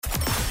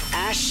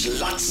Ash,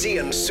 Lutzi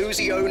and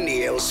Susie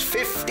O'Neill's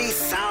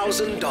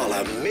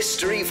 $50,000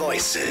 Mystery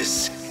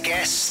Voices.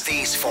 Guess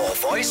these 4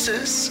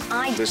 voices.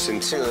 I listen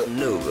to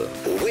Nova.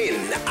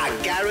 Win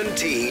a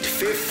guaranteed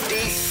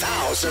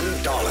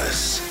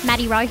 $50,000.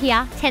 Maddie Rowe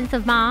here, 10th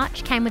of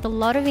March, came with a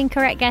lot of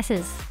incorrect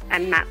guesses.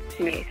 And Matt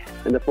Smith.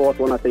 And the 4th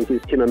one, I think, is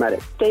Tim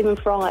O'Matic. Stephen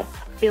Fry.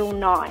 Bill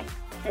Nye.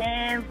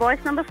 And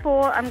voice number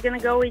 4, I'm going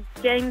to go with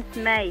James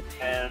May.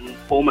 And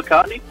Paul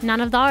McCartney.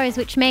 None of those,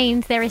 which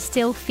means there is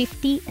still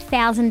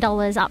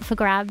 $50,000 up for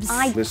grabs.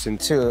 Listen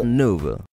to Nova.